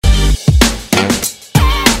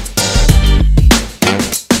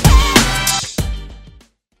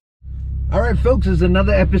folks, it's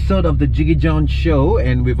another episode of the Jiggy John Show,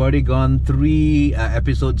 and we've already gone 3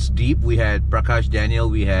 episodes deep. We had Prakash Daniel,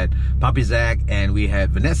 we had Papi Zach, and we had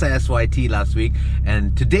Vanessa SYT last week.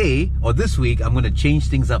 And today, or this week, I'm going to change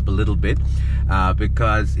things up a little bit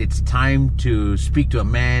because it's time to speak to a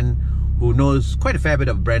man who knows quite a fair bit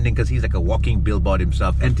of branding, because he's like a walking billboard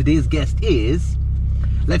himself. And today's guest is...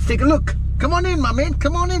 Let's take a look. Come on in, my man.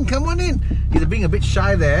 Come on in. Come on in. He's being a bit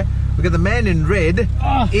shy there. Look at the man in red.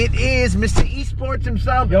 It is Mr. Esports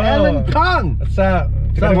himself, Allan Phang. What's up?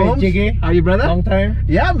 What's up, Holmes? Jiggy? How are you, brother? Long time.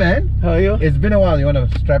 Yeah, man. How are you? It's been a while. You want to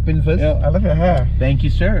strap in first? Yeah, I love your hair. Thank you,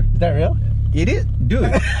 sir. Is that real? It is, dude.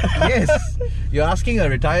 Yes. You're asking a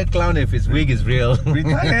retired clown if his wig is real.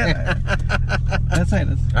 Retired? That's right.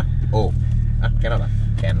 Cannot.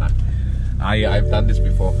 Cannot. I've done this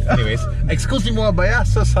before. Anyways, excuse me, but yeah,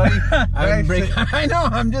 so sorry. I know,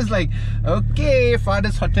 I'm just like, okay,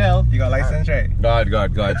 Father's Hotel. You got license, right?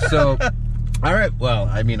 God. So, alright, well,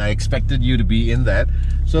 I mean, I expected you to be in that.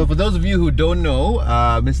 So, for those of you who don't know,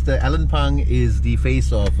 Mr. Allan Phang is the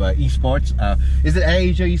face of esports. Is it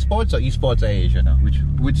AirAsia Esports or Esports AirAsia now? Which?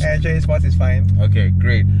 AirAsia Esports is fine. Okay,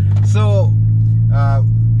 great. So,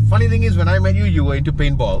 funny thing is, when I met you, you were into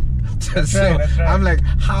paintball. That's right. I'm like,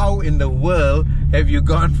 how in the world have you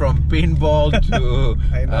gone from paintball to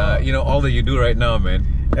I know. you know, all that you do right now, man?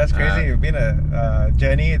 That's crazy. It's been a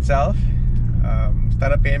journey itself.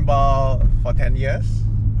 Started paintball for 10 years.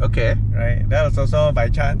 Okay. Right. That was also by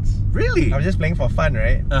chance. Really? I was just playing for fun,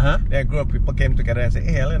 right? Then a group of people came together and said,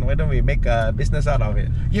 hey Allan, why don't we make a business out of it?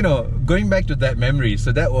 You know, going back to that memory,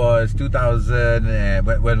 so that was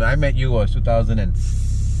 2000, when I met you was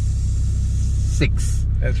 2006.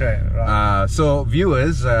 That's right. So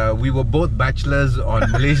viewers, we were both bachelors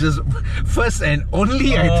on Malaysia's first and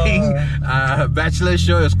only, I think, bachelor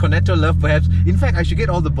show. It was Cornetto Love, perhaps. In fact, I should get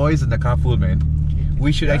all the boys in the carpool, man.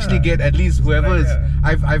 We should actually get at least whoever is.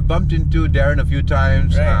 I've bumped into Darren a few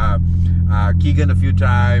times, Keegan a few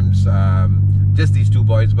times, just these 2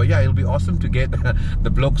 boys. But yeah, it'll be awesome to get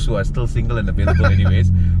the blokes who are still single and available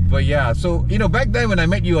anyways. But yeah, so you know, back then when I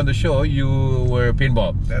met you on the show, you were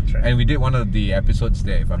paintball. That's right. And we did one of the episodes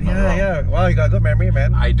there, if I'm not wrong. Yeah. Wow, you got a good memory,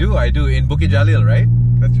 man. I do, in Bukit Jalil, right?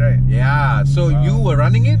 That's right. Yeah. So you were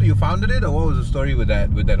running it, you founded it, or what was the story with that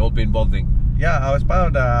whole paintball thing? Yeah, I was part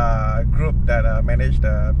of the group that managed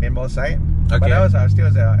the paintball site. Okay. But I was still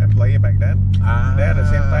as an employee back then. Then at the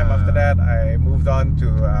same time after that, I moved on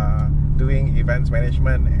to doing events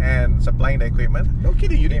management and supplying the equipment. No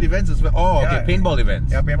kidding, you did events as well? Oh, okay, paintball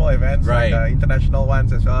events. Yeah, paintball events, right. Like international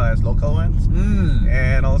ones as well as local ones.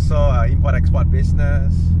 And also import-export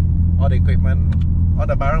business, all the equipment, all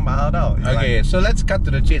the barang mahal tau. Okay, so let's cut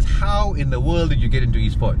to the chase. How in the world did you get into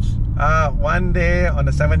esports? One day on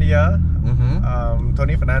the 7th year,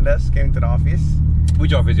 Tony Fernandez came to the office.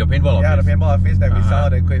 Which office? Your paintball office? Yeah, the paintball office that we sell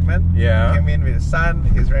the equipment. Yeah. He came in with his son.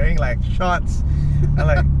 He's wearing like shorts. I'm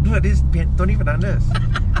like, dude, this is Tony Fernandez.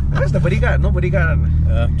 Where's the bodyguard? No bodyguard.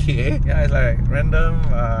 Okay. Yeah, it's like random,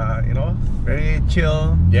 you know, very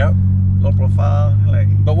chill. Yep. Low profile. Like.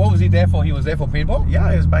 But what was he there for? He was there for paintball? Yeah,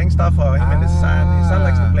 he was buying stuff for him and his son. His son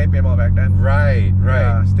likes to play paintball back then. Right.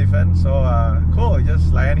 Yeah, Stephen. So cool,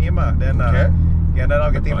 just lion him up. Then he ended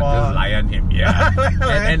up getting more. Just lion him, yeah.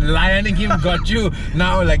 and lioning him got you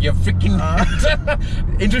now like you're freaking.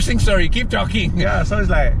 Interesting story. Keep talking. Yeah, so it's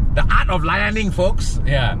like the art of lioning, folks.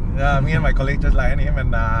 Yeah. Me and my colleague just lion him,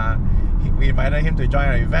 and we invited him to join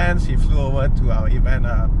our events. He flew over to our event,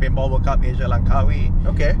 Paintball World Cup Asia Langkawi.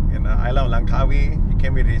 Okay. In the island of Langkawi. He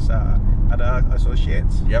came with his other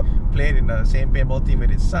associates. Yep. Played in the same paintball team with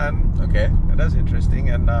his son. Okay. And that's interesting.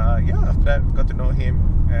 And yeah, after that, got to know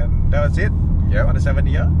him, and that was it. Yeah. On the 7th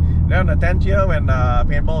year. Then on the 10th year, when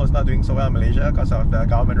paintball was not doing so well in Malaysia because of the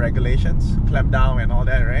government regulations, clamped down and all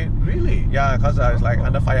that, right? Really? Yeah, because it's like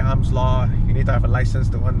under firearms law, you need to have a license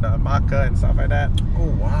to own the marker and stuff like that.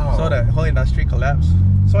 Oh wow! So the whole industry collapsed.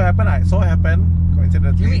 So happened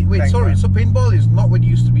coincidentally. Wait, sorry. So paintball is not what it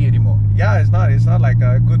used to be anymore. Yeah, it's not. It's not like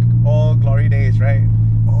a good old glory days, right?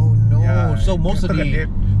 Oh no! Yeah, so most of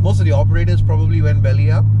the operators probably went belly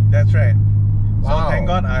up. That's right. Wow. So thank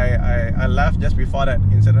God I left just before that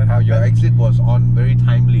incident happened. Your exit was on very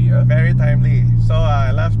timely, yeah? Very timely. So I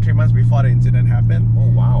left 3 months before the incident happened. Oh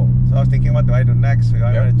wow. So I was thinking, what do I do next?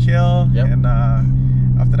 I want to chill. And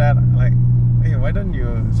after that, like, hey, why don't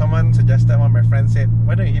you, someone suggested, one of my friends said,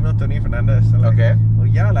 why don't you email Tony Fernandez? So like, oh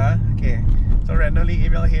yeah lah. Okay. So randomly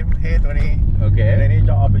email him, hey Tony, any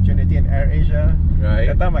job opportunity in AirAsia. Right.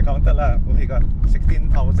 That time I counted lah, he got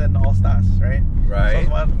 16,000 all stars, right? Right.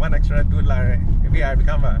 So one extra dude lah, right? Maybe I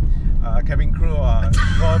become a cabin crew or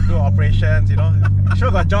go do operations, you know.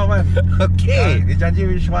 Sure got job, man. Okay. Janji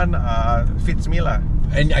which one fits me lah.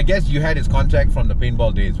 And I guess you had his contact from the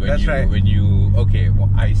paintball days when That's you right. Okay, well,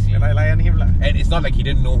 I see. And I lion him lah. And it's not like he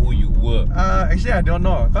didn't know who you were. Actually I don't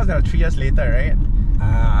know, because that was 3 years later, right?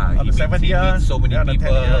 On the 7th year, meets so many the 10th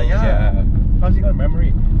people. year, yeah. How's he got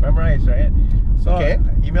memorized, right? So Okay.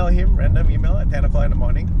 I email him, random email at 10 o'clock in the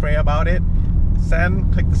morning, pray about it,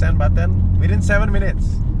 send, click the send button. Within 7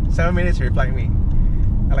 minutes, he replied me.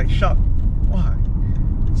 I like shocked. Wow,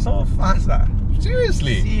 so fast ah.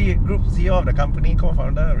 Seriously? Group CEO of the company,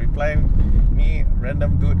 co-founder, reply me,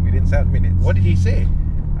 random dude, within 7 minutes. What did he say?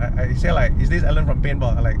 I say like, is this Allan from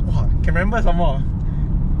paintball? I like, wow, can remember some more.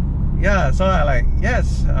 Yeah, so I like,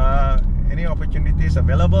 yes, any opportunities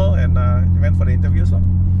available, and went for the interview. So,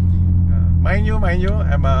 mind you,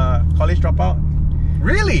 I'm a college dropout.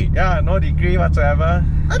 Really? Yeah, no degree whatsoever.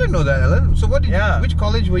 I didn't know that, Allan. So what did Yeah. you, which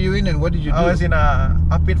college were you in and what did you do? I was in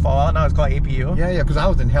Upit for a while, now it's called APU. Yeah, because I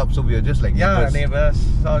was in help, so we were just like neighbors. Neighbors.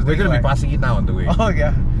 So I was We're doing going to be passing it now on the way. Oh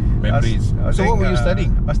yeah. Memories. I was So what were you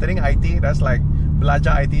studying? I was studying IT, that's like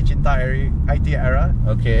Belajar IT, Cinta IT era.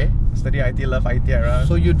 Okay. Study IT, love IT era.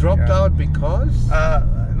 So you dropped Yeah. out because?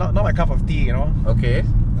 Not my cup of tea, you know. Okay.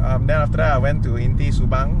 Then after that I went to Inti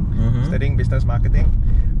Subang, Mhm. studying business marketing.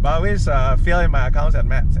 But I always fail in my accounts at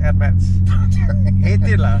maths. Hate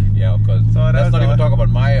it lah. Yeah, of course. So that Let's was not even talk about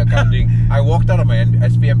my accounting. I walked out of my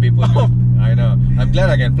SPM paper. Oh. I know. I'm glad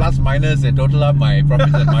I can plus minus and total up my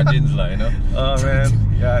profits and margins lah. You know. Oh man,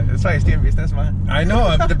 yeah, that's why I stay in business, man. I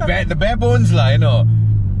know. The bare bones lah. You know.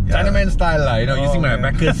 Yeah. Chinaman style lah. You know, Oh, using my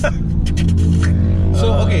man. abacus.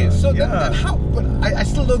 So okay, so yeah. then how? But I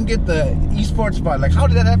still don't get the esports part. Like, how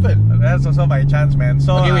did that happen? That's also by chance, man.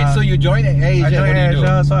 So Okay, wait. So you joined AirAsia. I joined What do you do?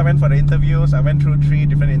 AirAsia, so I went for the interviews. I went through 3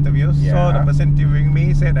 different interviews. Yeah. So the person interviewing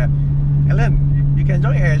me said that, Allan, you can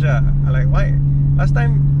join AirAsia. I'm like, why? Last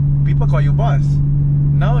time people call you boss.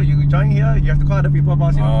 Now you join here, you have to call other people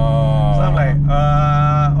boss, you know. Oh. So I'm like,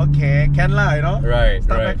 okay, can lah, you know. Right,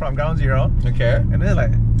 Start right. back from ground zero. Okay. And then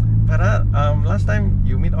like, but last time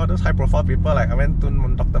you meet all those high profile people, like I went to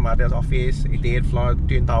Dr. Mahathir's office, 88th floor,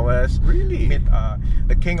 Twin Towers. Really? Meet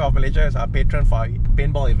the king of Malaysia is our patron for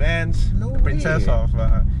paintball events. No the princess way. of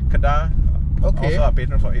Kedah, Okay. also our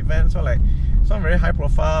patron for events. So like, some very high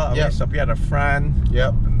profile, Yep. always appear at the front,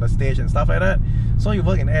 Yep. on the stage and stuff like that. So you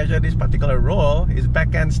work in AirAsia, this particular role is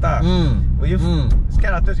back end stuff. Will you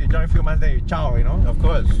scared after you join a few months, then you chow, you know? Of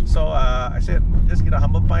course. So I said, just get a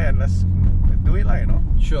humble pie and let's do it, like, you know.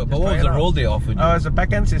 Sure. But Just what try was it the out. role they offered you? It's a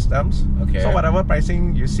back-end systems. Okay. So whatever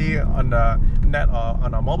pricing you see on the net or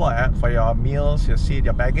on a mobile app for your meals, your seat,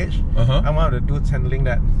 your baggage, Uh-huh. I'm one of the dudes handling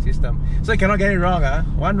that system. So you cannot get it wrong,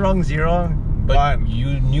 One wrong, zero, But gone.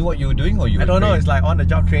 you knew what you were doing, or you? I don't know. It's like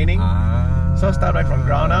on-the-job training. So start right from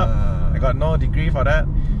ground up. I got no degree for that.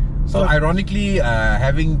 So ironically,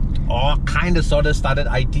 having kind of sort of started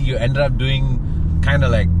IT, you ended up doing kind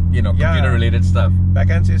of like, you know, Yeah. computer related stuff.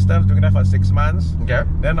 back-end systems, doing that for 6 months. Okay.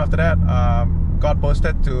 Then after that, got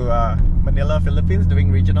posted to Manila, Philippines,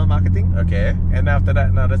 doing regional marketing. Okay. And after that,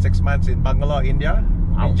 another 6 months in Bangalore, India,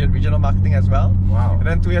 Wow. regional marketing as well. Wow. And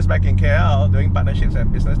then 2 years back in KL, doing partnerships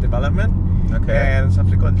and business development. Okay. And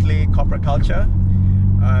subsequently corporate culture.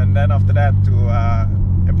 And then after that to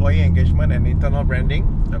employee engagement and internal branding.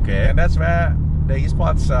 Okay. And that's where the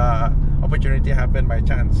esports opportunity happened by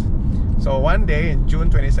chance. So one day in June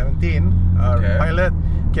 2017, Okay. a pilot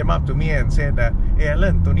came up to me and said that, hey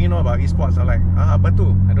Allan, Tony know about esports. I'm like, apa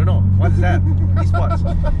tu? I don't know. What's that? Esports.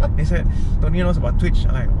 He said, Tony knows about Twitch.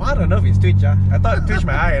 I'm like, what on earth is Twitch? I thought Twitch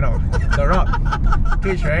my eye, you know. The Rock.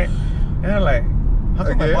 Twitch, right? And I'm like, how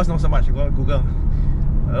come my Okay. boss knows so much? You go on Google.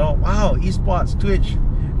 Oh, wow, esports, Twitch.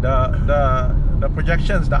 The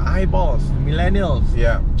projections, the eyeballs, millennials,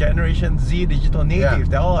 Yeah. Generation Z, digital natives,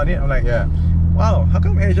 they're all on it. I'm like, Yeah. wow, how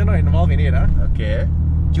come AirAsia not involved in it? Okay.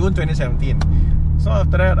 June 2017. So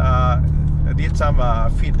after that, I did some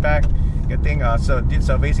feedback, did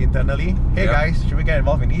surveys internally. Hey Yeah. guys, should we get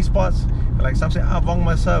involved in esports? Like some say, Vong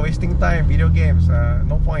Masa, wasting time, video games,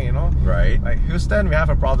 no point, you know. Right. Like Houston, we have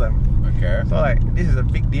a problem. Okay. So like, this is a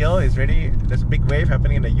big deal. There's a big wave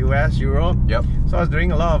happening in the US, Europe. Yep. So I was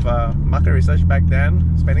doing a lot of market research back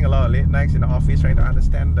then, spending a lot of late nights in the office trying to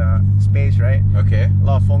understand the space, right? Okay. A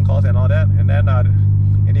lot of phone calls and all that. And then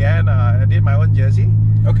in the end, I did my own jersey.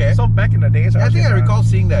 Okay. So back in the days, I think I recall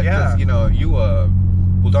seeing that. Yeah. Because, you know, you were.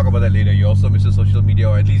 We'll talk about that later. You're also Mr. Social Media,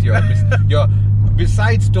 or at least you're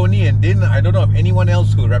besides Tony and Din, I don't know of anyone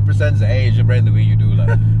else who represents the AirAsia brand the way you do.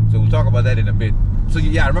 So we'll talk about that in a bit. So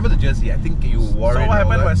yeah, I remember the jersey. I think you wore it. So what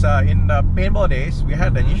happened was in the paintball days, we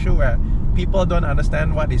had the issue where people don't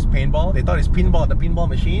understand what is paintball. They thought it's pinball, the pinball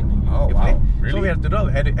machine. Oh, wow. Really? So we have to do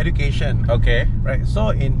education. Okay. Right. So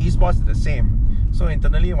in esports, it's the same. So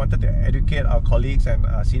internally, I wanted to educate our colleagues and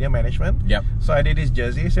senior management. Yep. So I did this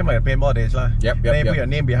jersey, same like the paintball days lah. Yep. And then you put your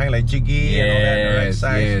name behind like Jiggy and all that, right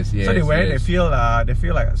size. Yes. So they wear it, they feel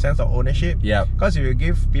like a sense of ownership. Yep. Because if you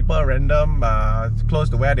give people random clothes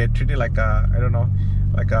to wear, they treat it like a, I don't know,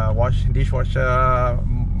 like a dishwasher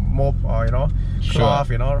mop or cloth,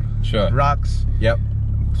 rugs. Yep.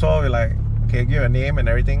 So we're like, okay, give a name and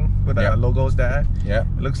everything, put the logos there. Yeah.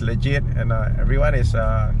 It looks legit, and everyone is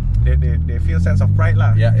they feel sense of pride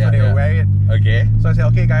lah. Yeah. So they will wear it. Okay. So I said,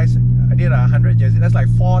 okay guys, I did 100 jerseys. That's like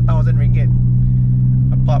 4,000 ringgit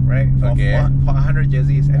a pop, right? For 100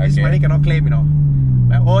 jerseys, and this money cannot claim,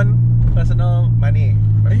 my own personal money,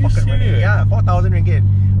 my pocket money. Yeah, 4,000 ringgit.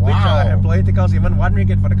 Which employee take out even 1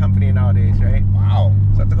 ringgit for the company nowadays, right? Wow.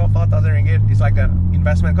 So I took out 4,000 ringgit. It's like an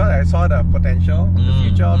investment because I saw the potential, the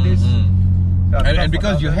future of this. So and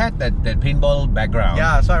because you had that paintball background.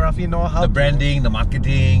 Yeah, so I roughly know how the branding, the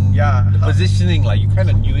marketing, the positioning, like you kind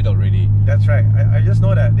of knew it already. That's right. I just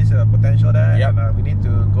know that this is a potential there, and we need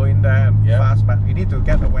to go in there and fast, but we need to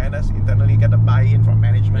get awareness internally, get the buy-in from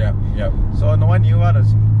management. So no one knew what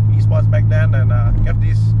was esports back then, and get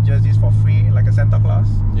these jerseys for free like a Santa Claus.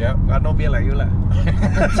 Got no beer like you lah.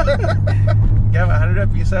 Gave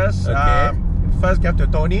 100 pieces. First gave to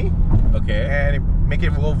Tony. And make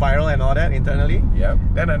it go viral and all that internally.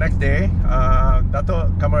 Then the next day, Dato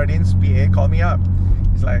Kamaruddin's PA called me up.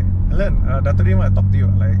 He's like, Allan, Dato Din want to talk to you.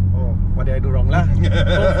 Like, oh, what did I do wrong lah? So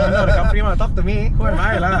now the company want to talk to me. Who am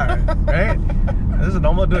I lah? Right? This is a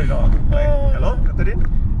normal dude, Like, hello, Dato Din?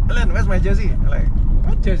 Allan, where's my jersey? I'm like,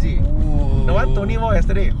 what jersey? Ooh. The one Tony wore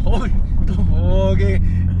yesterday. Oh, okay.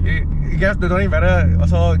 You guess the Tony better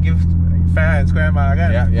also give fair and square ma,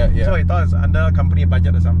 kan? So he thought it's under company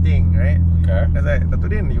budget or something, right? I was like, Dato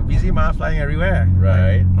Din, you busy ma, flying everywhere.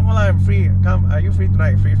 Right. Like, no, I'm free. Come, are you free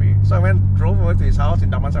tonight? Free. So I drove over to his house in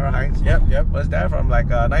Damansara Heights. Was there from like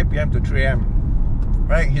 9 p.m. to 3 a.m.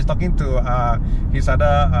 Right, he's talking to his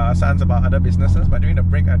other sons about other businesses, but during the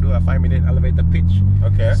break I do a 5-minute elevator pitch.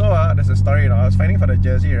 So there's a story, I was fighting for the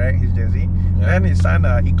jersey, right, his jersey. Then his son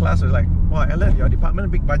E-Class was like, wow, Allan, your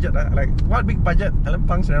department big budget. Like, what big budget? Allan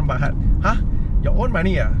Phang Bahat. Huh? Your own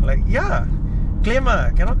money? Like, yeah. Claim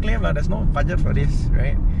cannot claim there's no budget for this,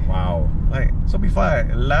 right? Wow. Like, so before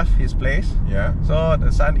I left his place, so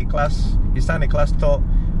the son his son E-Class told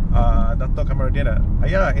Dato Kamaruddin,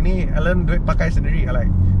 ayah, ini Allan duit pakai sendiri.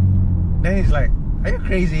 Then he's like, are you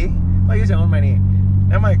crazy? Why use your own money?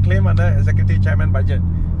 Then I claim under executive chairman budget.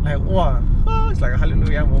 Like, wow, it's like a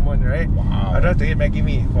hallelujah moment, right? Wow. I don't have to eat Maggi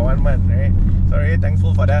mee for 1 month, right? So really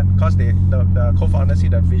thankful for that, because the co-founders see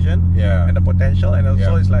the vision and the potential, and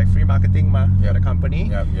also it's like free marketing for the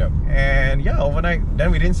company. And overnight, then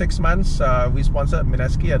within 6 months, we sponsored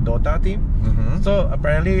Mineski, a Dota team. So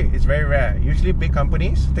apparently it's very rare. Usually big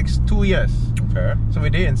companies takes 2 years. So we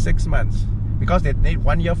did it in 6 months, because they need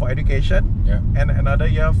 1 year for education and another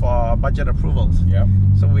year for budget approvals.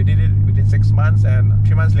 So we did it within 6 months, and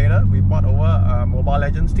 3 months later we bought over a Mobile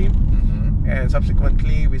Legends team. And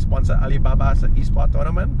subsequently we sponsored Alibaba's esports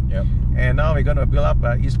tournament. And now we're going to build up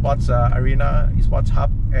esports arena, esports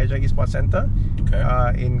hub, AirAsia Esports Center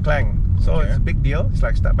in Klang. So it's a big deal. It's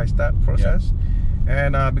like step-by-step process.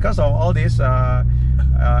 And because of all these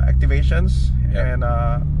activations and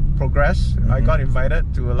progress, I got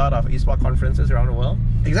invited to a lot of esports conferences around the world.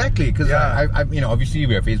 Exactly, because I obviously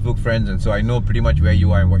we are Facebook friends, and so I know pretty much where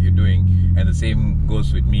you are and what you're doing, and the same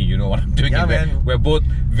goes with me. You know what I'm doing. We're both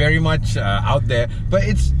very much out there, but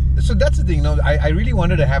so that's the thing. I really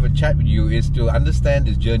wanted to have a chat with you, is to understand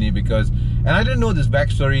this journey, because, and I didn't know this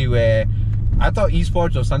backstory where I thought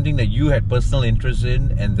esports was something that you had personal interest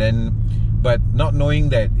in, and then, but not knowing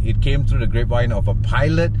that it came through the grapevine of a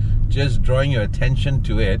pilot just drawing your attention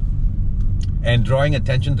to it, and drawing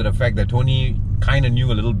attention to the fact that Tony kind of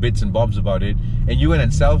knew a little bits and bobs about it, and you in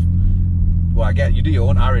itself, well, I get you do your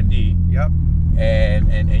own R&D.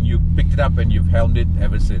 And you picked it up and you've helmed it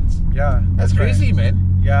ever since. That's crazy, man.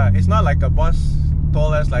 It's not like a boss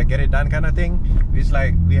told us like get it done kind of thing. It's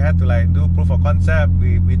like we had to like do proof of concept.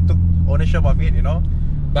 We took ownership of it,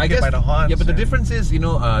 But I guess, by the horns, but the difference is, and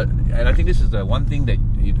I think this is the one thing that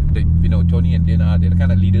Tony and Din are, they're the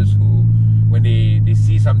kind of leaders who, when they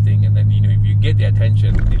see something, and then if you get their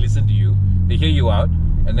attention, they listen to you, they hear you out,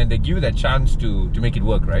 and then they give you that chance to make it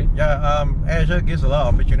work, right? AirAsia gives a lot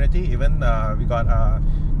of opportunity. Even we got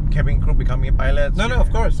cabin crew becoming pilots. No,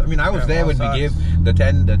 of course. I mean, I was there when we gave the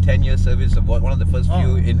 10-year service of one of the first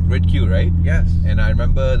few in Red Queue, right? And I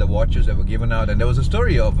remember the watches that were given out, and there was a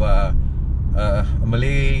story of a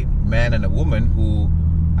Malay man and a woman who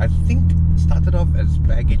I think started off as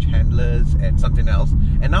baggage handlers and something else,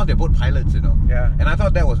 and now they're both pilots, you know. Yeah. And I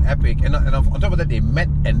thought that was epic. And on top of that, they met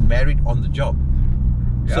and married on the job.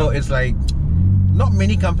 Yeah. So it's like, not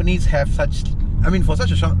many companies have such. I mean, for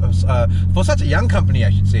such a young company, I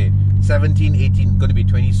should say, 17, 18, going to be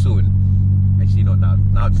 20 soon. Actually, no,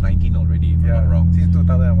 now it's 19 already, if I'm not wrong. Since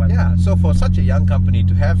 2001. Yeah, so for such a young company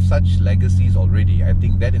to have such legacies already, I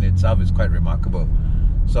think that in itself is quite remarkable.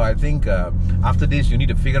 So I think after this, you need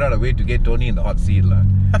to figure out a way to get Tony in the hot seat.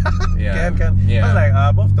 Yeah. Can. Yeah. Because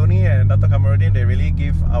like both Tony and Dr. Kamarudin, they really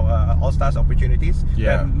give our all-stars opportunities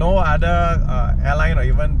that no other airline or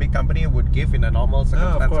even big company would give in a normal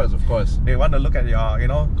circumstance. Of course. They want to look at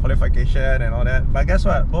your, qualification and all that. But guess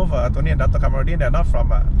what? Both Tony and Dr. Kamarudin, they're not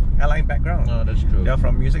from airline background. No, that's true. They're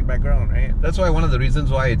from music background, right? That's why one of the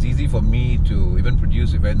reasons why it's easy for me to even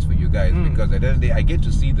produce events for you guys, because at the end of the day, I get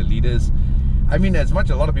to see the leaders. I mean, as much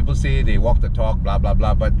as a lot of people say they walk the talk, blah blah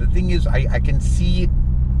blah, but the thing is, I can see it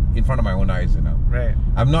in front of my own eyes, Right.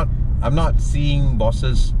 I'm not seeing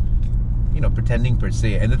bosses, pretending per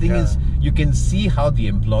se. And the thing is, you can see how the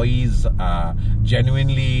employees are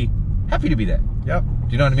genuinely happy to be there. Yep.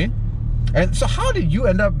 Do you know what I mean? And so how did you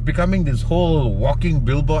end up becoming this whole walking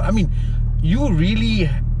billboard? I mean, you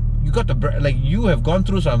have gone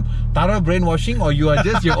through some thorough brainwashing, or you are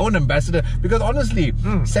just your own ambassador? Because honestly,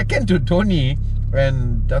 second to Tony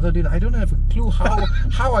and the other day, I don't have a clue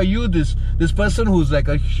how are you this person who's like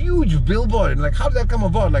a huge billboard, and like how did that come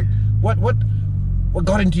about? Like what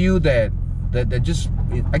got into you that just,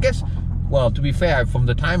 I guess, well, to be fair, from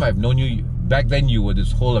the time I've known you, back then you were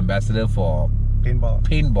this whole ambassador for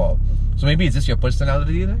paintball. So maybe it's just your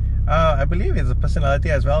personality then? I believe it's a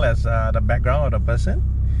personality as well as the background of the person.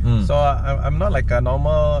 So I'm not like a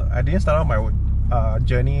normal. I didn't start out my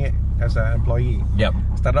journey as an employee. Yep.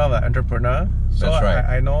 Started out as an entrepreneur. So That's right.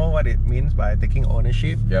 I know what it means by taking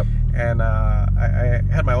ownership. Yep. And I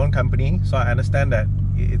had my own company, so I understand that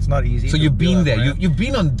it's not easy. So you've been there. You've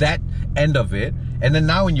been on that end of it, and then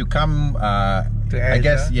now when you come to AirAsia, I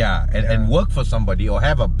guess and work for somebody or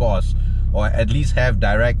have a boss, or at least have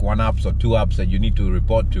direct 1-ups or 2-ups that you need to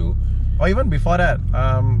report to. Or even before that,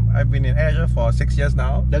 I've been in AirAsia for 6 years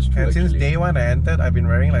now. That's true. And since day one I entered, I've been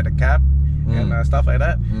wearing like the cap and stuff like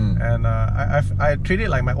that. And I treat it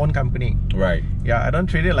like my own company. Right. Yeah, I don't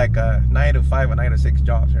treat it like a 9 to 5 or 9 to 6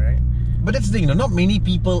 jobs, right? But that's the thing, not many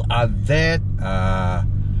people are that.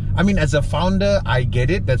 I mean, as a founder, I get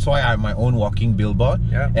it. That's why I'm my own walking billboard.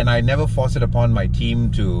 Yeah. And I never force it upon my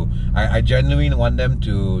team to. I genuinely want them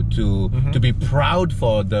to be proud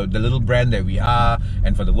for the little brand that we are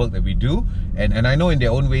and for the work that we do. And I know in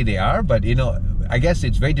their own way they are, but I guess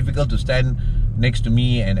it's very difficult to stand next to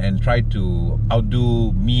me and try to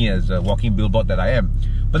outdo me as a walking billboard that I am.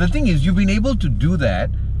 But the thing is, you've been able to do that,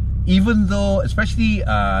 even though, especially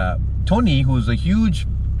Tony, who's a huge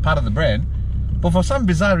part of the brand. But for some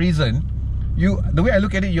bizarre reason, the way I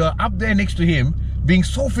look at it, you're up there next to him, being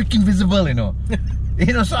so freaking visible,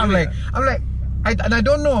 So I'm like, I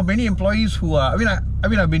don't know many employees who are. I mean,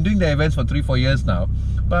 I've been doing the events for 3-4 years now,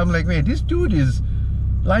 but I'm like, wait, this dude is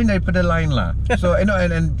line daripada line lah. So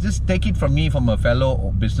and just take it from me, from a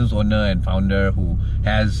fellow business owner and founder who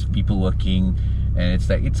has people working, and it's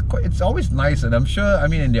like it's always nice, and I'm sure, I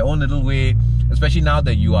mean, in their own little way, especially now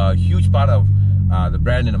that you are a huge part of the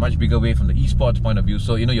brand in a much bigger way from the esports point of view.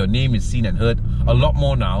 So your name is seen and heard a lot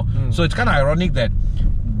more now. So it's kind of ironic that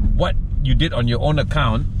what you did on your own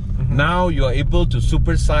account, now you are able to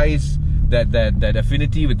supersize that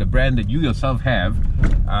affinity with the brand that you yourself have,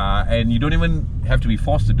 and you don't even have to be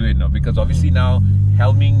forced to do it now, because obviously now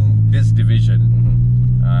helming this division,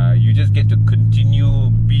 you just get to continue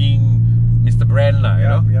being Mr. Brand lah, you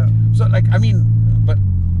know? Yeah. So but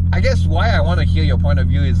I guess why I want to hear your point of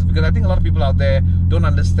view is because I think a lot of people out there don't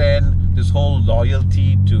understand this whole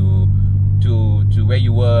loyalty to where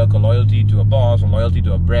you work, or loyalty to a boss, or loyalty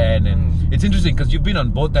to a brand. And it's interesting because you've been on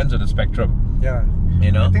both ends of the spectrum. Yeah.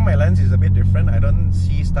 I think my lens is a bit different. I don't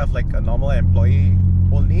see stuff like a normal employee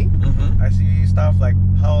only. I see stuff like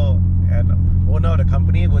how an owner of the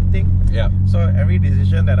company would think. Yeah. So every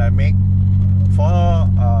decision that I make for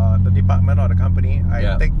the department or the company,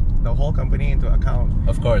 I take the whole company into account.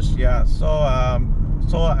 Of course. Yeah. So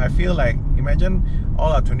I feel like, imagine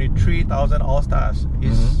all our 23,000 all-stars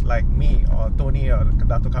is like me or Tony or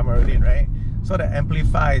Dr. Kamarudin, right? So that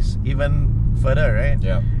amplifies even further, right?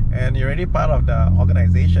 Yeah. And you're already part of the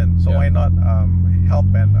organization, so why not help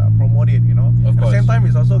and promote it, At the same time,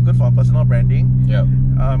 it's also good for personal branding. Yeah.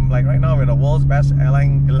 Like right now, we're the world's best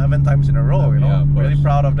airline 11 times in a row, Yeah, really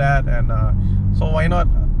proud of that. And so why not,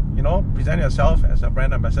 you know, present yourself as a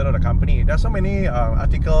brand ambassador of the company. There's so many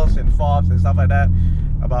articles in Forbes and stuff like that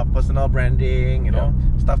about personal branding, you know,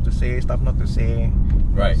 stuff to say, stuff not to say.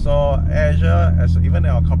 Right. So AirAsia, as even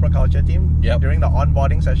our corporate culture team, during the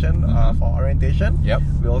onboarding session for orientation,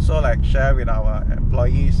 we also like share with our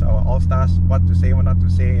employees, our all-stars, what to say, what not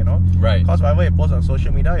to say, you know. Right. Because whatever you post on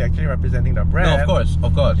social media, you're actually representing the brand. No,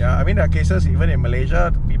 of course. Yeah, I mean, there are cases even in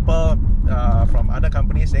Malaysia, people from other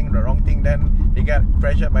companies saying the wrong thing, then they get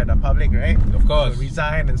pressured by the public, right? Of course. To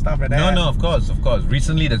resign and stuff like that. No, of course.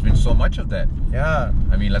 Recently, there's been so much of that. Yeah.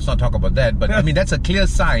 I mean, let's not talk about that, but I mean, that's a clear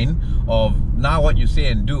sign of now what you say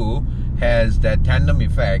and do has that tandem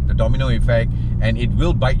effect, the domino effect, and it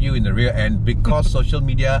will bite you in the rear end because social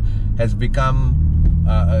media has become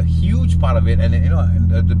a huge part of it. And you know, and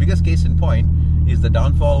the biggest case in point is the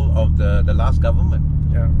downfall of the last government.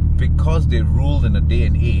 Yeah. Because they ruled in a day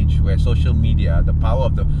and age where social media, the power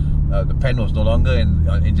of the pen was no longer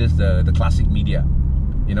in just the classic media,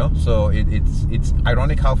 you know. So it's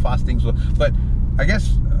ironic how fast things were. But I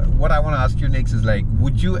guess what I want to ask you next is like,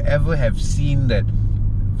 would you ever have seen that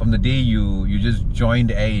from the day you just joined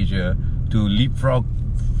AirAsia to leapfrog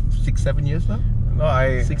 6-7 years now?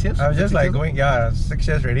 No, 6 years? I was just like going, 6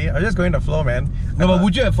 years already. I was just going the flow, man. No, but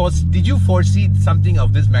would you have did you foresee something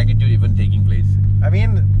of this magnitude even taking place? I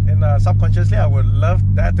mean, subconsciously, I would love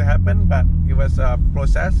that to happen, but it was a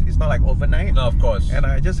process. It's not like overnight. No, of course. And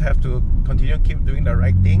I just have to continue keep doing the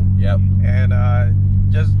right thing. Yep. And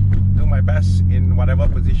just do my best in whatever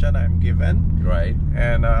position I'm given. Right.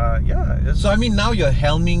 And so I mean, now you're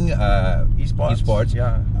helming esports.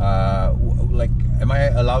 Yeah. Like, am I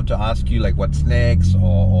allowed to ask you like what's next,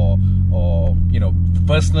 or you know,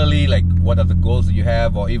 personally, like what are the goals that you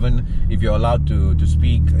have, or even if you're allowed to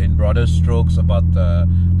speak in broader strokes about the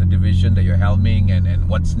division that you're helming and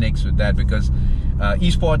what's next with that? Because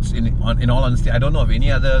esports, in all honesty, I don't know of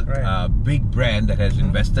any other big brand that has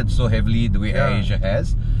invested so heavily the way AirAsia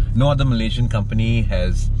has. No other Malaysian company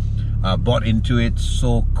has bought into it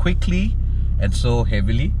so quickly and so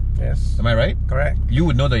heavily. Yes. Am I right? Correct. You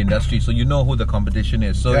would know the industry, so you know who the competition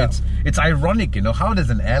is. So it's ironic, you know, how does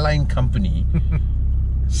an airline company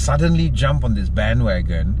suddenly jump on this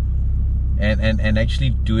bandwagon and actually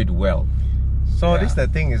do it well? So this is the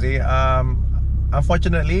thing, you see.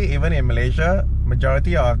 Unfortunately, even in Malaysia,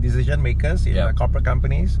 majority of decision makers in corporate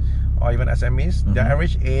companies or even SMEs, their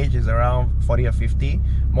average age is around 40 or 50.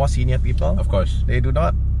 More senior people. Of course. They do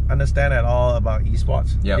not understand at all about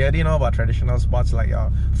esports. They already know about traditional sports like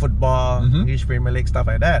football, English Premier League, stuff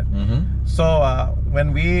like that. So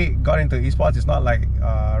when we got into esports, it's not like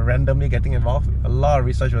randomly getting involved. A lot of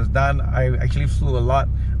research was done. I actually flew a lot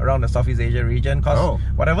around the Southeast Asia region because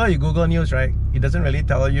whatever you Google news, right, it doesn't really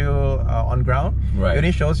tell you on ground. It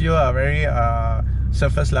only shows you a very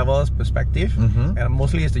surface level perspective, and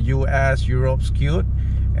mostly it's the US, Europe skewed.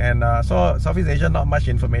 And so Southeast Asia, not much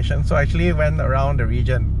information. So I actually went around the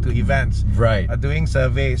region to events, doing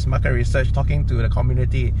surveys, market research, talking to the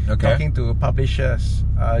community, talking to publishers,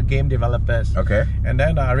 game developers. And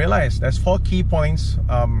then I realized there's 4 key points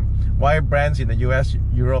why brands in the US,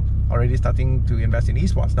 Europe already starting to invest in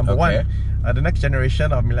esports. Number one, the next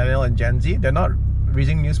generation of millennial and Gen Z, they're not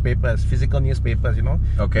reading newspapers, physical newspapers, you know.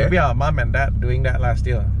 Maybe our mom and dad doing that last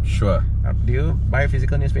year. Sure. Do you buy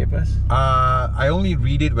physical newspapers? I only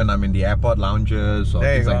read it when I'm in the airport lounges or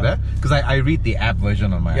things like that. Because I read the app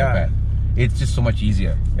version on my iPad. It's just so much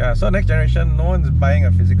easier. Yeah, so next generation, no one's buying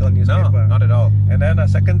a physical newspaper. No, not at all. And then the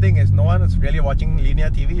second thing is no one is really watching linear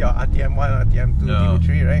TV, your RTM1, RTM2,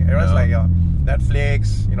 TV3, right? Everyone's like your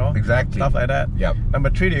Netflix, you know, stuff like that. Number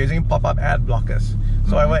 3, they're using pop-up ad blockers.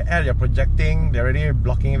 So whatever ad you're projecting, they're already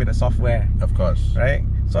blocking it with the software. Of course. Right?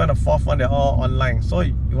 So in the 4th one, they're all online. So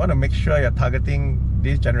you want to make sure you're targeting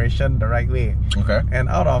this generation the right way. And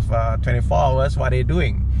out of 24 hours, what are they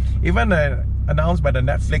doing? Even announced by the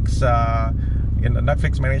Netflix in the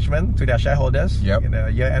Netflix management to their shareholders in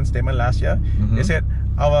the year-end statement last year, they said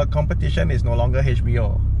our competition is no longer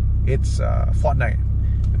HBO, it's Fortnite.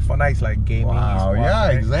 Fortnite is like gaming. Wow,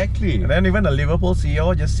 exactly. And then even the Liverpool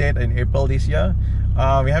CEO just said in April this year,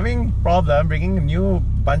 we're having problem bringing a new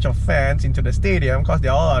bunch of fans into the stadium because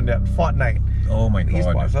they're all on that Fortnite. Oh my god.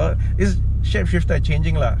 Esports. So this shapeshifter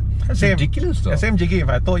changing lah. That's ridiculous though. Same Jiggy, if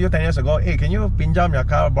I told you 10 years ago, hey, can you pinjam your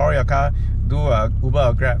car, borrow your car, do Uber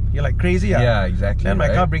or Grab? You're like crazy. Yeah, exactly. Then my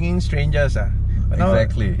car bringing strangers. But now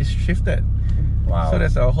it's shifted. Wow. So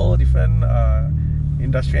there's a whole different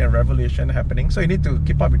industry and revolution happening. So you need to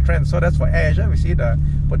keep up with trends. So that's for AirAsia. We see the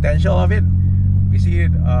potential of it. We see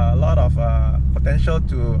a lot of potential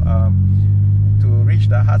to reach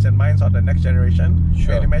the hearts and minds of the next generation.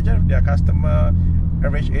 And imagine if their customer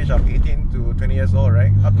average age of 18 to 20 years old,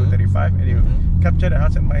 right? Up to 35, and you capture their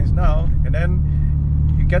hearts and minds now, and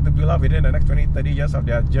then you get to build up within the next 20, 30 years of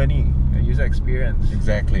their journey and user experience.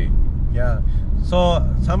 Exactly. Yeah. So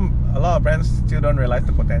a lot of brands still don't realize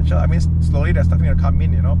the potential. I mean, slowly they're starting to come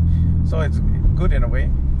in, you know. So it's good in a way.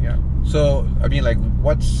 Yeah. So I mean, like,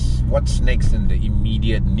 what's next in the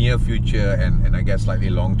immediate near future, and I guess slightly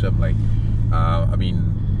long term? Like, I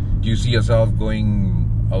mean, do you see yourself going,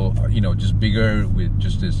 you know, just bigger with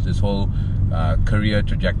just this whole career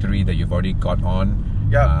trajectory that you've already got on?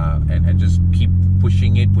 Yeah. And just keep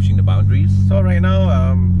pushing the boundaries. So right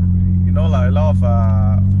now, you know, like a lot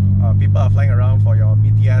of people are flying around for your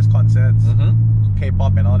BTS concerts,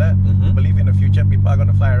 K-pop and all that. I believe in the future people are going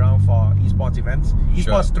to fly around for esports events,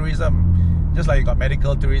 esports tourism, just like you got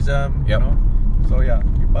medical tourism, you know. So yeah,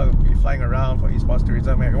 people will be flying around for esports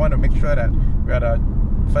tourism, and we want to make sure that we are the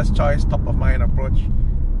first choice, top of mind approach,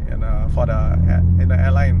 and in the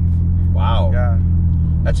airline. Wow. Yeah,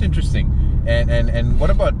 that's interesting. And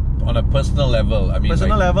what about on a personal level? I mean,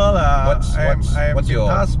 personal level, what's your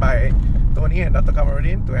tasked by Tony and Dr.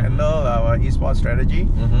 Kamarudin to handle our esports strategy,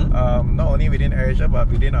 not only within AirAsia but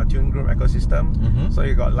within our Tune Group ecosystem. So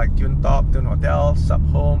you got like Tune Top, Tune Hotels, Sub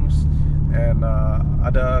Homes, and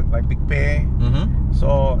other like Big Pay.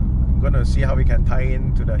 So I'm going to see how we can tie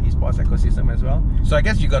into the esports ecosystem as well. So I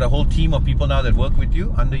guess you got a whole team of people now that work with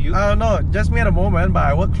you, under you? No, just me at the moment, but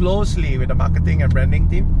I work closely with the marketing and branding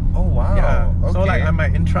team. Oh wow. Yeah. Okay. So like I'm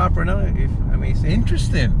an intrapreneur, if I may say.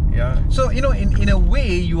 Interesting. Yeah. So, you know, in a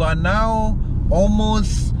way you are now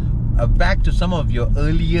almost back to some of your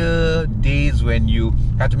earlier days when you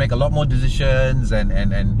had to make a lot more decisions,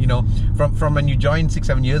 and you know, from when you joined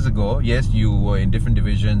 6-7 years ago. Yes, you were in different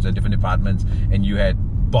divisions and different departments, and you had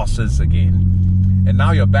bosses again, and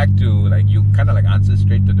now you're back to like, you kind of like answer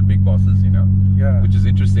straight to the big bosses, you know. Yeah. Which is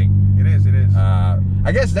interesting. It is.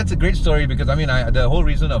 I guess that's a great story, because I mean, the whole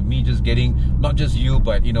reason of me just getting not just you,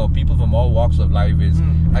 but you know, people from all walks of life is,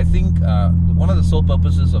 I think one of the sole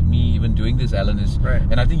purposes of me even doing this, Allan, is,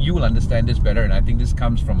 and I think you will understand this better, and I think this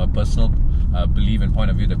comes from a personal belief and point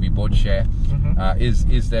of view that we both share,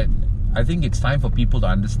 is that I think it's time for people to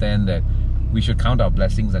understand that we should count our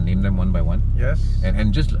blessings and name them one by one. Yes.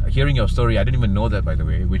 And just hearing your story, I didn't even know that, by the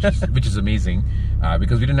way, which is amazing,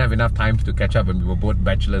 because we didn't have enough time to catch up, and we were both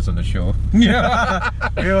bachelors on the show. Yeah,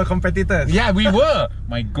 we were competitors. Yeah, we were.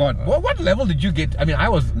 My God, what level did you get? I mean, I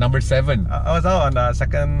was number 7. I was out on the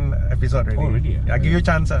second episode already. Oh, really? Yeah, I give you a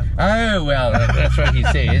chance. Oh well, that's what he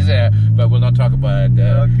says. But we'll not talk about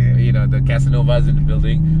you know, the Casanovas in the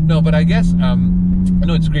building. No, but I guess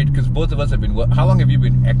no, it's great because both of us have been. How long have you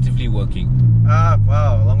been actively working?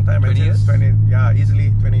 Wow, a long time. 20 years? 20, yeah,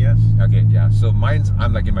 easily 20 years. Okay, yeah. So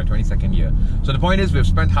I'm like in my 22nd year. So the point is, we've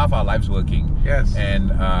spent half our lives working. Yes.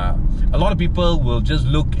 And a lot of people will just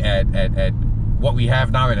look at what we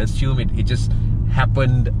have now and assume it just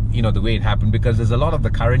happened, you know, the way it happened, because there's a lot of the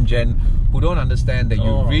current gen who don't understand that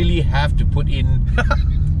you really have to put in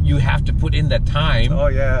you have to put in that time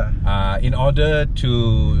in order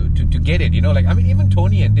to get it, you know. Like, I mean, even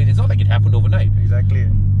Tony and Din, it's not like it happened overnight. Exactly.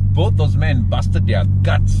 Both those men busted their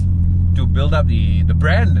guts to build up the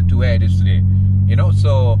brand to where it is today, you know.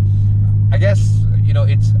 So I guess, you know,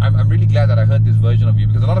 I'm really glad that I heard this version of you,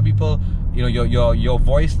 because a lot of people, you know, your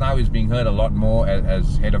voice now is being heard a lot more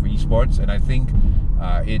as head of esports, and I think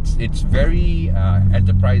it's very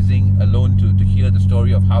enterprising alone to hear the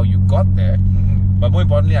story of how you got there. But more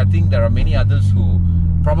importantly, I think there are many others who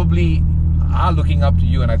probably are looking up to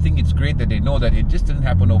you, and I think it's great that they know that it just didn't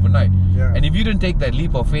happen overnight. Yeah. And if you didn't take that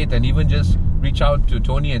leap of faith and even just reach out to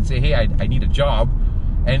Tony and say, hey, I need a job,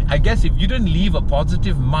 and I guess if you didn't leave a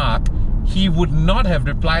positive mark, he would not have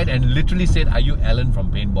replied and literally said, are you Allan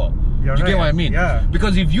from paintball? You're Do you right. get what I mean? Yeah.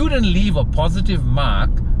 Because if you didn't leave a positive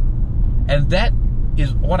mark, and that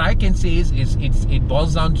is what I can say is it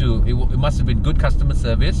boils down to, it must have been good customer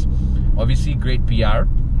service, obviously great PR,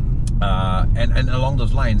 and along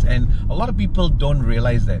those lines. And a lot of people don't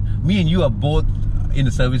realize that. Me and you are both in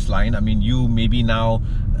the service line. I mean, you maybe now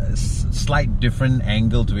slight different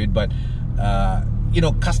angle to it, but you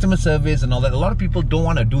know, customer service and all that, a lot of people don't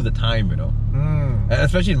want to do the time, you know.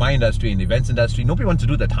 Especially in my industry, in the events industry, nobody wants to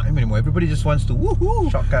do the time anymore. Everybody just wants to woohoo,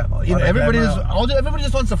 shortcut. You know, everybody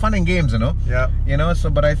just wants the fun and games, you know. Yeah. You know. So,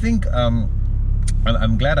 but I think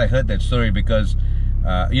I'm glad I heard that story, because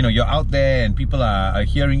you know, you're out there and people are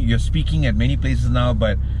hearing. You're speaking at many places now,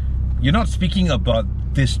 but you're not speaking about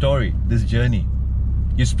this story, this journey.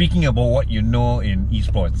 You're speaking about what you know in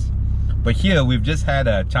esports. But here we've just had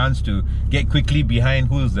a chance to get quickly behind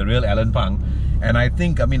who's the real Allan Phang, And I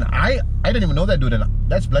think, I mean, I didn't even know that, dude, and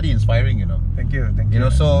that's bloody inspiring, you know. Thank you. You know,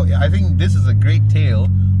 so I think this is a great tale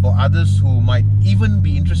for others who might even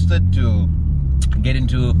be interested to get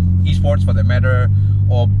into esports for that matter.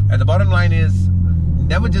 And the bottom line is,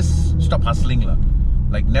 never just stop hustling, lah.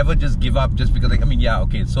 Like, never just give up just because, like, I mean, yeah,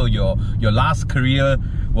 okay, so your last career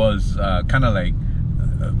was kind of like,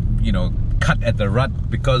 you know, cut at the rut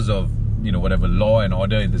because of, you know, whatever law and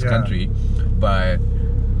order in this country. But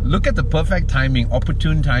look at the perfect timing,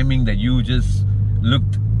 opportune timing that you just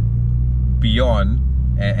looked beyond,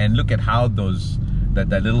 and look at how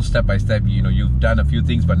that little step by step, you know, you've done a few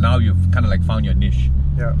things, but now you've kind of like found your niche.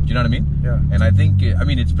 Yeah. Do you know what I mean? Yeah. And I think, I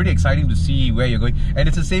mean, it's pretty exciting to see where you're going. And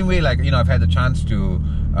it's the same way, like, you know, I've had the chance to,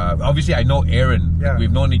 obviously I know Aaron. Yeah.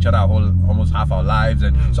 We've known each other almost half our lives.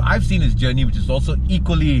 And so I've seen his journey, which is also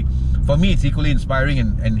equally, for me, it's equally inspiring.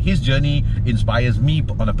 And his journey inspires me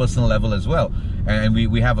on a personal level as well. And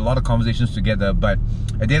we have a lot of conversations together. But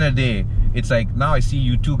at the end of the day, it's like, now I see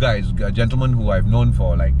you two guys, gentlemen who I've known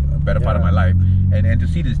for like a better part of my life. And to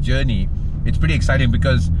see this journey, it's pretty exciting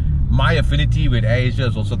because my affinity with AirAsia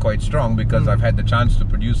is also quite strong because I've had the chance to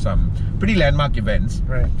produce some pretty landmark events.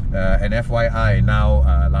 Right. And FYI,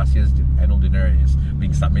 now last year's annual dinner is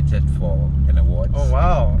being submitted for an award. Oh,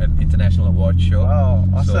 wow. An international award show. Wow,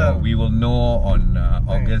 awesome. So we will know on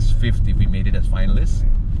August 5th if we made it as finalists.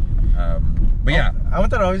 But yeah. I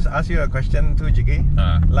wanted to always ask you a question too, Jiggy.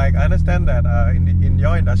 Like, I understand that in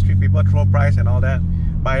your industry, people throw price and all that.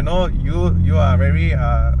 But I know you are very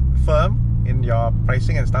firm in your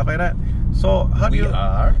pricing and stuff like that. So how do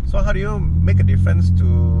you make a difference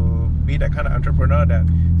to be that kind of entrepreneur that,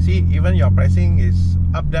 see, even your pricing is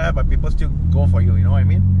up there, but people still go for you, you know what I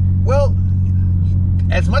mean? Well,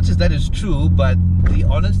 as much as that is true, but the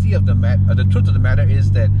honesty of the truth of the matter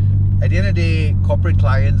is that at the end of the day, corporate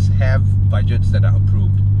clients have budgets that are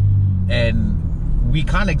approved, and we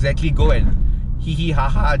can't exactly go and hee ha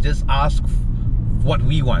ha just ask what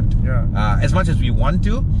we want. As much as we want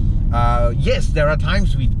to. Yes, there are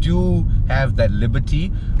times we do have that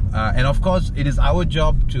liberty, and of course it is our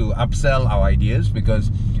job to upsell our ideas because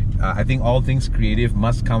I think all things creative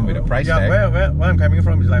must come with a price tag. Where I'm coming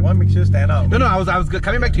from is like, what makes you stand out? No, I was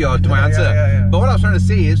coming back to my answer. But what I was trying to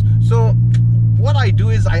say is, so what I do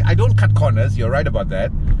is I don't cut corners. You're right about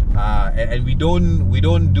that, and we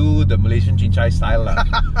don't do the Malaysian Chincai style.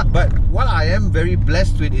 But what I am very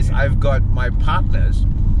blessed with is I've got my partners,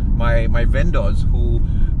 my vendors who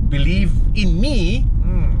believe in me,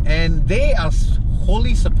 and they are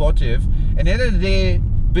wholly supportive. And at the end of the day,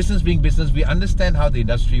 business being business, we understand how the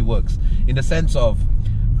industry works in the sense of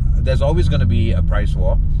there's always going to be a price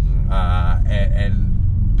war,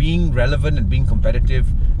 and being relevant and being competitive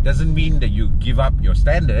doesn't mean that you give up your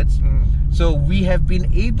standards. So we have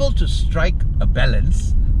been able to strike a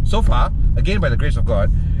balance so far, again by the grace of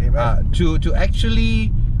God, to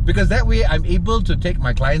actually, because that way I'm able to take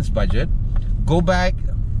my client's budget, go back,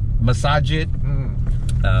 massage it,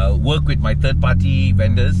 work with my third-party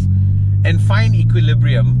vendors, and find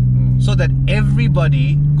equilibrium so that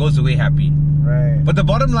everybody goes away happy. Right. But the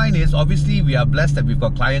bottom line is, obviously, we are blessed that we've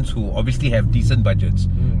got clients who obviously have decent budgets.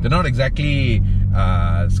 They're not exactly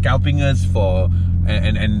scalping us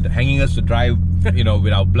and hanging us to dry, you know,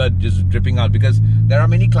 with our blood just dripping out, because there are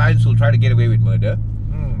many clients who try to get away with murder.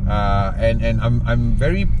 And I'm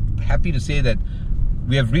very happy to say that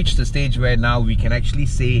we have reached the stage where now we can actually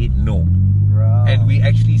say no. And we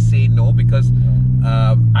actually say no because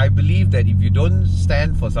I believe that if you don't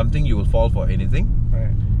stand for something, you will fall for anything.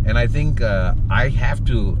 And I think I have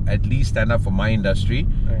to at least stand up for my industry.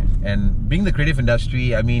 And being the creative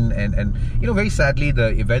industry, I mean, and you know, very sadly, the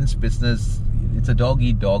events business, it's a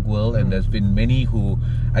dog-eat-dog world, and there's been many who,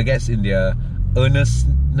 I guess, in their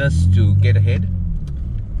earnestness to get ahead,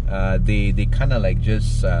 they kind of like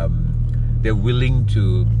just they're willing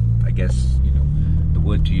to, I guess, you know, the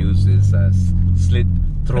word to use is slit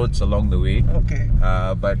throats along the way.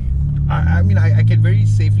 But I mean, I can very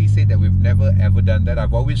safely say that we've never ever done that.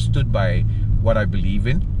 I've always stood by what I believe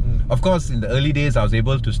in. Of course, in the early days, I was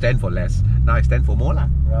able to stand for less. Now I stand for more.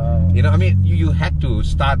 You know, I mean, you had to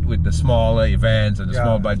start with the smaller events and the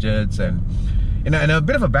small budgets, and a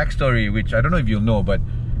bit of a backstory, which I don't know if you'll know, but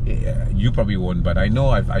you probably won't. But I know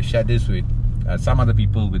I've shared this with some other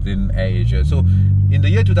people within AirAsia. So, in the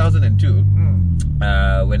year 2002,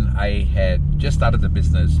 when I had just started the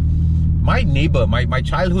business, my neighbor, my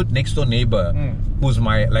childhood next door neighbor, who's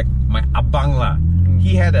my abang lah,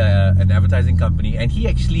 he had an advertising company, and he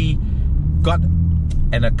actually got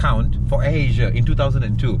an account for AirAsia in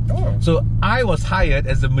 2002. So I was hired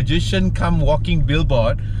as a magician come walking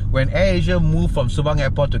billboard when AirAsia moved from Subang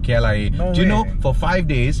Airport to KLIA. Do you know, for 5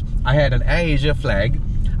 days I had an AirAsia flag.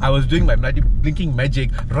 I was doing my bloody blinking magic,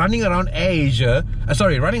 running around AirAsia,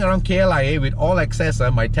 running around KLIA with all access.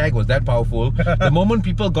 My tag was that powerful. The moment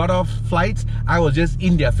people got off flights, I was just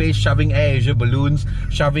in their face shoving AirAsia balloons,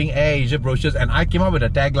 shoving AirAsia brochures, and I came up with a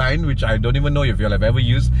tagline which I don't even know if you'll have ever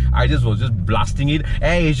used. I just was just blasting it.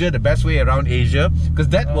 AirAsia, the best way around Asia, because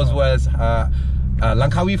that was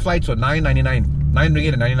Langkawi flights were $9.99,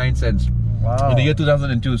 $9.99 in the year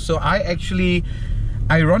 2002. So I actually,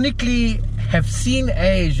 ironically, have seen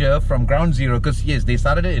AirAsia from ground zero, because yes, they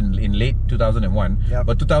started it in late 2001,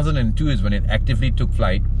 but 2002 is when it actively took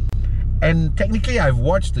flight. And technically I've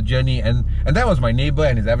watched the journey, and that was my neighbor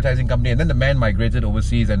and his advertising company, and then the man migrated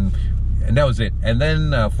overseas, and that was it. And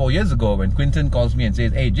then 4 years ago, when Quinton calls me and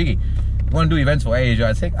says, "Hey Jiggy, you want to do events for AirAsia?"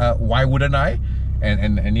 I said, why wouldn't I?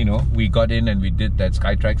 And you know, we got in and we did that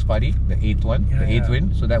Skytrax party, the 8th one, the 8th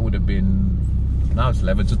win. So that would have been, now it's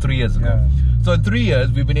 11, so 3 years ago. So in 3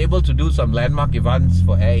 years, we've been able to do some landmark events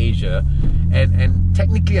for AirAsia, and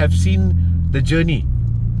technically I've seen the journey.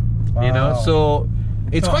 You know, so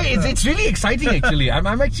it's it's really exciting actually. I'm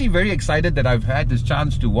actually very excited that I've had this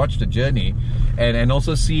chance to watch the journey, and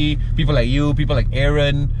also see people like you, people like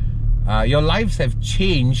Aaron. Your lives have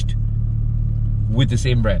changed with the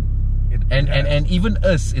same brand, and even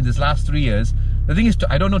us in this last 3 years. The thing is,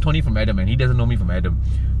 I don't know Tony from Adam, and he doesn't know me from Adam.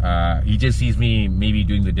 He just sees me maybe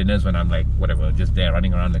doing the dinners when I'm like, whatever, just there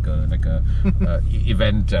running around like a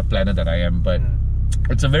event planner that I am. But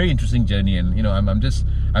it's a very interesting journey, and you know,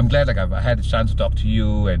 I'm glad like I've had a chance to talk to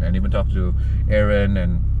you and even talk to Aaron,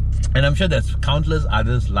 and I'm sure there's countless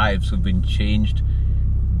others' lives who've been changed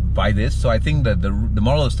by this. So I think that the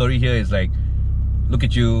moral of the story here is like, look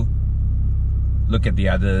at you, look at the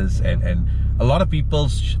others, and a lot of people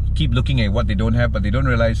keep looking at what they don't have, but they don't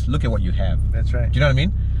realize, look at what you have. That's right. Do you know what I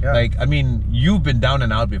mean? Yeah. Like, I mean, you've been down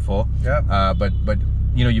and out before. Yeah. But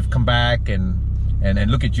you know, you've come back and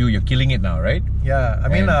look at you, you're killing it now, right? Yeah. I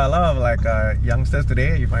mean, a lot of like youngsters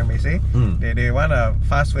today, if I may say, they want a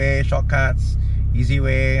fast way, shortcuts, easy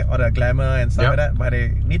way, or the glamour and stuff like that, but they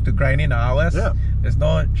need to grind in the hours. There's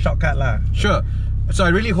no shortcut lah. Sure. So I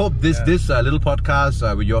really hope this little podcast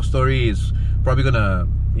with your story is probably gonna,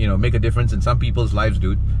 you know, make a difference in some people's lives,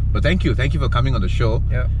 dude. But thank you for coming on the show.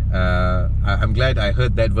 I'm glad I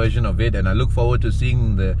heard that version of it, and I look forward to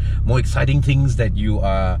seeing the more exciting things that you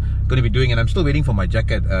are going to be doing. And I'm still waiting for my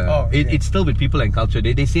jacket. It's still with People and Culture.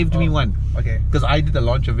 They saved me one. Because I did the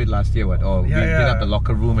launch of it last year. We did up the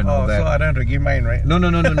locker room and all that. So I don't have to give mine, right? No.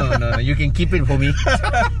 You can keep it for me.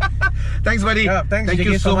 Thanks, buddy. Thank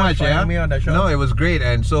you so much for having me on the show. No, it was great.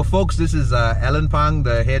 And so, folks, this is Allan Phang,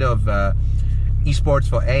 the head of esports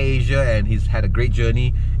for AirAsia, and he's had a great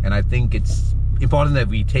journey. And I think it's important that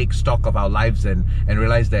we take stock of our lives and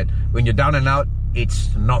realize that when you're down and out,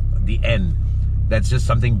 it's not the end. That's just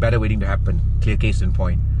something better waiting to happen. Clear case in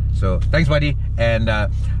point. So thanks, buddy, and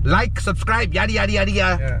like, subscribe, yada yada yada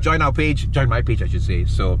yada. Join our page, join my page, I should say.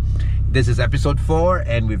 So this is episode 4,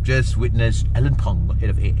 and we've just witnessed Allan Phang, head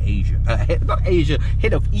of AirAsia,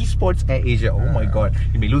 head of esports AirAsia. Oh my God,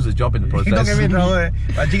 he may lose his job in the process. Don't get me wrong,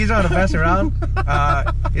 but Jiggy's one of the best around.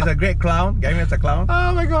 He's a great clown. Get me as a clown.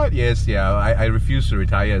 Oh my God, yes, I refuse to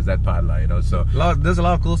retire as that part, you know. So there's a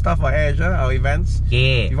lot of cool stuff for AirAsia, our events.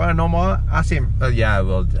 If you want to know more, ask him.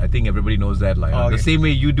 Well, I think everybody knows that. The same way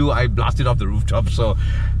you do, I blasted off the rooftop. So,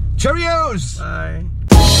 cheerios! Bye.